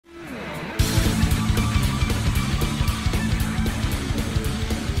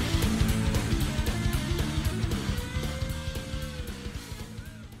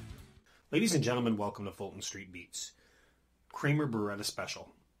Ladies and gentlemen, welcome to Fulton Street Beats. KRAMER Baretta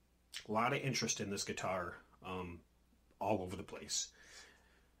Special. A lot of interest in this guitar all over the place.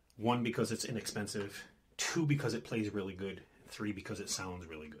 One, because it's inexpensive. Two, because it plays really good. Three, because it sounds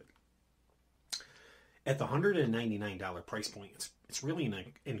really good. At the $199 price point, it's really an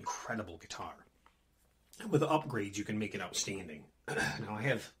incredible guitar. With upgrades, you can make it outstanding. Now, I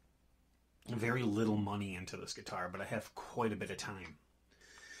have very little money into this guitar, but I have quite a bit of time.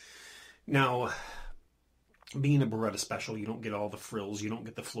 Now, being a Baretta Special, you don't get all the frills, you don't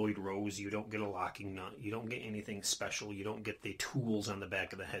get the Floyd Rose, you don't get a locking nut, you don't get anything special, you don't get the tools on the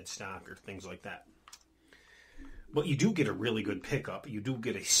back of the headstock or things like that. But you do get a really good pickup, you do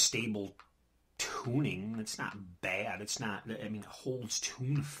get a stable tuning. It's not bad, it's not, I mean, it holds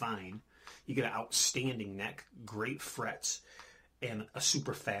tune fine. You get an outstanding neck, great frets, and a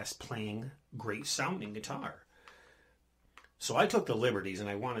super fast playing, great sounding guitar. So I took the liberties and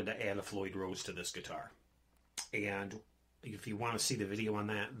I wanted to add a Floyd Rose to this guitar. And if you want to see the video on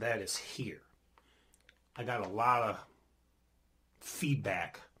that, that is here. I got a lot of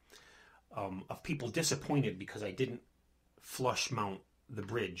feedback of people disappointed because I didn't flush mount the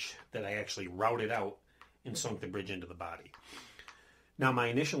bridge, that I actually routed out and sunk the bridge into the body. Now, my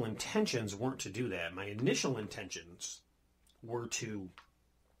initial intentions weren't to do that. My initial intentions was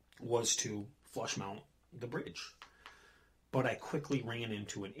to flush mount the bridge. But I quickly ran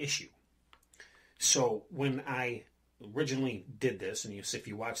into an issue. So when I originally did this, and if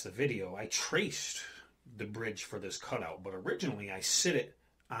you watch the video, I traced the bridge for this cutout. But originally I sit it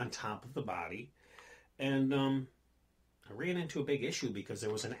on top of the body, and I ran into a big issue because there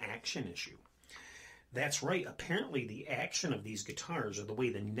was an action issue. That's right, apparently the action of these guitars, or the way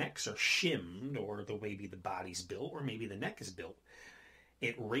the necks are shimmed, or the way maybe the body's built, or maybe the neck is built,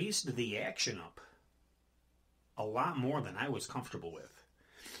 it raised the action up a lot more than I was comfortable with.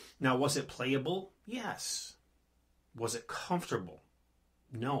 Now, was it playable? Yes. Was it comfortable?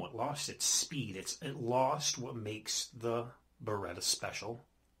 No, it lost its speed. It lost what makes the Baretta Special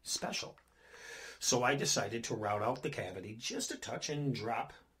special. So I decided to route out the cavity just a touch and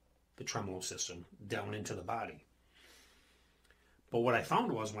drop the tremolo system down into the body. But what I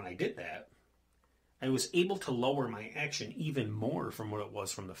found was when I did that, I was able to lower my action even more from what it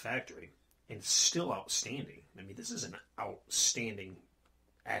was from the factory. And it's still outstanding. I mean, this is an outstanding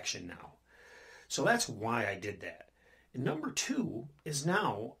action now. So that's why I did that. And number two is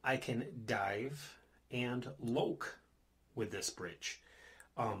now I can dive and loke with this bridge,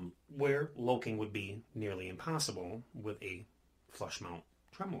 where loking would be nearly impossible with a flush mount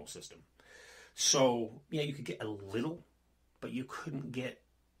tremolo system. So, yeah, you could get a little, but you couldn't get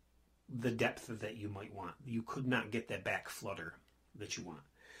the depth that you might want. You could not get that back flutter that you want.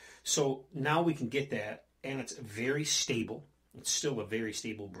 So now we can get that, and it's very stable. It's still a very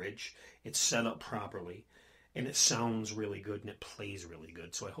stable bridge. It's set up properly, and it sounds really good, and it plays really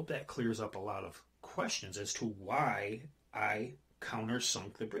good. So I hope that clears up a lot of questions as to why I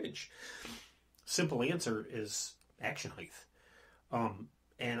countersunk the bridge. Simple answer is action height.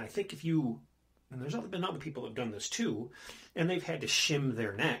 And I think and there's been other people that have done this too, and they've had to shim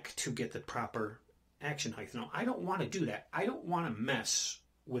their neck to get the proper action height. Now, I don't want to do that. I don't want to mess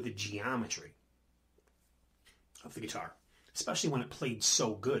with the geometry of the guitar, especially when it played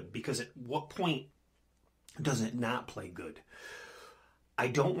so good, because at what point does it not play good? I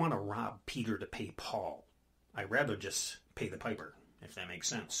don't want to rob Peter to pay Paul. I'd rather just pay the piper, if that makes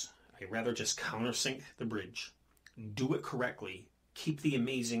sense. I'd rather just countersink the bridge, do it correctly, keep the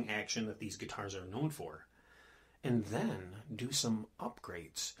amazing action that these guitars are known for, and then do some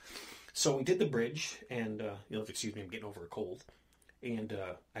upgrades. So we did the bridge, and you'll have to excuse me, I'm getting over a cold. And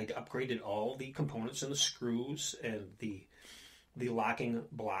I upgraded all the components and the screws and the locking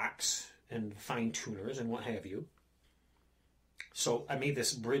blocks and fine tuners and what have you. So I made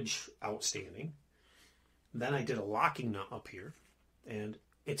this bridge outstanding. Then I did a locking nut up here, and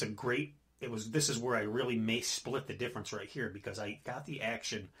it's a great. This is where I really may split the difference right here, because I got the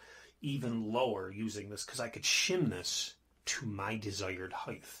action even lower using this, because I could shim this to my desired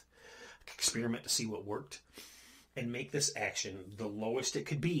height. I could experiment to see what worked, and make this action the lowest it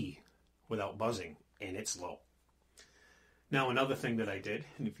could be without buzzing, and it's low. Now, another thing that I did,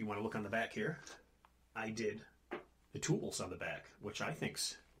 and if you want to look on the back here, I did the tools on the back, which I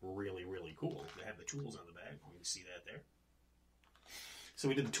think's really, really cool to have the tools on the back. You can see that there. So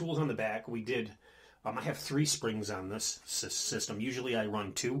we did the tools on the back. We did, I have 3 springs on this system. Usually I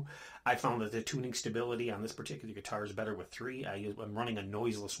run 2. I found that the tuning stability on this particular guitar is better with 3. I'm running a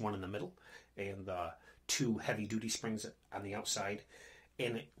noiseless one in the middle, and 2 heavy-duty springs on the outside,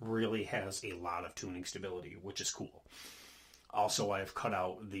 and it really has a lot of tuning stability, which is cool. Also, I've cut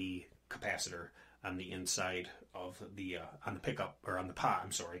out the capacitor on the inside of the on the pickup, or on the pot,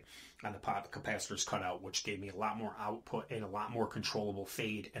 I'm sorry, on the pot, the capacitor's cut out, which gave me a lot more output and a lot more controllable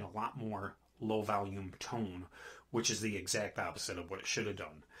fade and a lot more low volume tone, which is the exact opposite of what it should have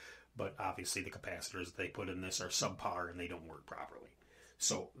done. But obviously the capacitors they put in this are subpar and they don't work properly.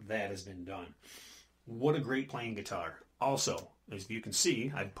 So that has been done. What a great playing guitar. Also, as you can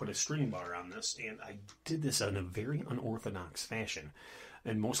see, I put a string bar on this, and I did this in a very unorthodox fashion,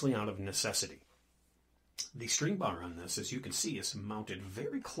 and mostly out of necessity. The string bar on this, as you can see, is mounted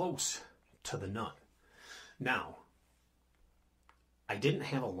very close to the nut. Now, I didn't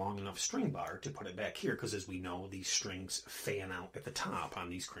have a long enough string bar to put it back here, because as we know, these strings fan out at the top on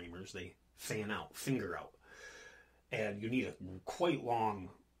these Kramers. They fan out, finger out. And you need a quite long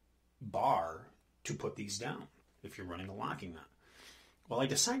bar to put these down if you're running a locking nut. Well, I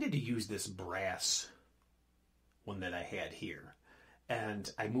decided to use this brass one that I had here,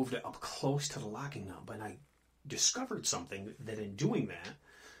 and I moved it up close to the locking nut, but I discovered something, that in doing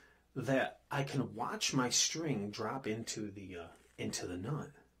that I can watch my string drop into the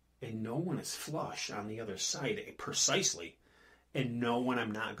nut and know when it's flush on the other side precisely, and know when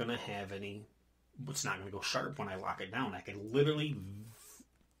I'm not going to have it's not going to go sharp when I lock it down. I can literally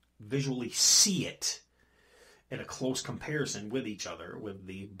visually see it in a close comparison with each other, with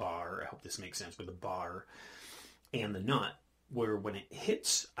the bar, I hope this makes sense, with the bar and the nut, where when it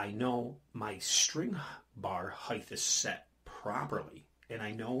hits, I know my string bar height is set properly, and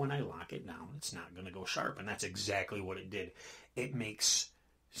I know when I lock it down, it's not going to go sharp, and that's exactly what it did. It makes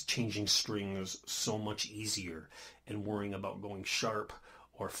changing strings so much easier, and worrying about going sharp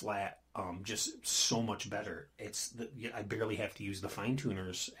or flat just so much better. I barely have to use the fine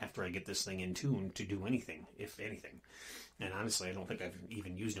tuners after I get this thing in tune to do anything, if anything. And honestly, I don't think I've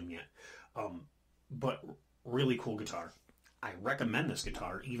even used them yet. But really cool guitar. I recommend this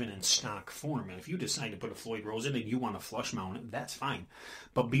guitar even in stock form. And if you decide to put a Floyd Rose in and you want to flush mount it, that's fine.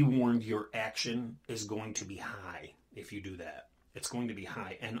 But be warned, your action is going to be high if you do that. It's going to be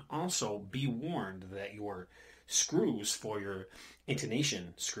high. And also be warned that your screws for your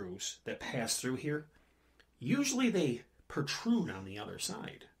intonation screws that pass through here, usually they protrude on the other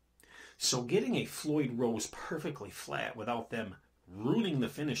side. So getting a Floyd Rose perfectly flat without them ruining the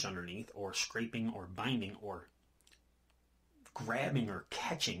finish underneath, or scraping or binding or grabbing or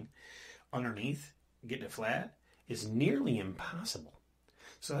catching underneath, getting it flat, is nearly impossible.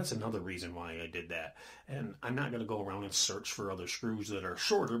 So that's another reason why I did that. And I'm not going to go around and search for other screws that are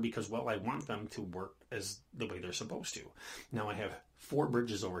shorter, because, well, I want them to work as the way they're supposed to. Now I have 4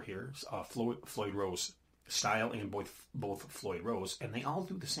 bridges over here, Floyd Rose style, and both Floyd Rose, and they all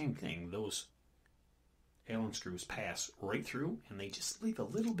do the same thing. Those Allen screws pass right through, and they just leave a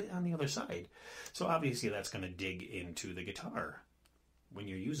little bit on the other side. So obviously that's going to dig into the guitar when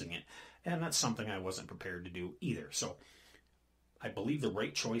you're using it, and that's something I wasn't prepared to do either. So I believe the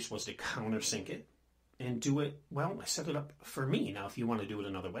right choice was to countersink it and do it, well, I set it up for me. Now, if you want to do it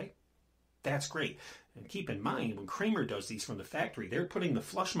another way, that's great. And keep in mind, when Kramer does these from the factory, they're putting the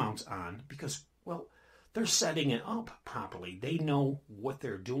flush mounts on because, well, they're setting it up properly. They know what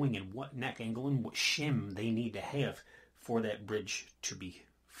they're doing and what neck angle and what shim they need to have for that bridge to be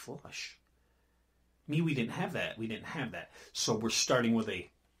flush. We didn't have that. So we're starting with a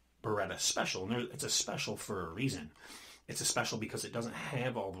Baretta Special. And it's a special for a reason. It's a special because it doesn't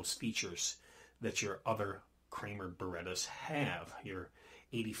have all those features that your other Kramer Barettas have, your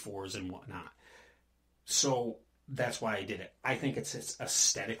 84s and whatnot. So that's why I did it. I think it's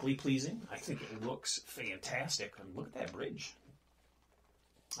aesthetically pleasing. I think it looks fantastic. And look at that bridge.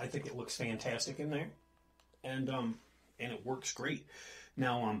 I think it looks fantastic in there. And it works great.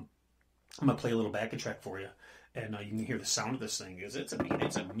 Now, I'm going to play a little backing track for you. And you can hear the sound of this thing. It's a mean.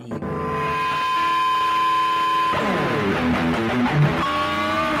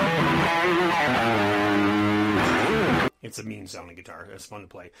 It's a mean sounding guitar. It's fun to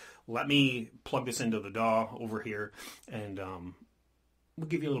play. Let me plug this into the DAW over here, and we'll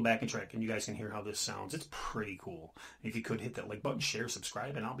give you a little backing track, and you guys can hear how this sounds. It's pretty cool. If you could hit that like button, share,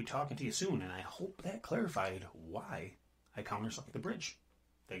 subscribe, and I'll be talking to you soon. And I hope that clarified why I countersunk the bridge.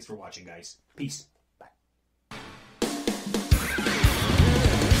 Thanks for watching, guys. Peace.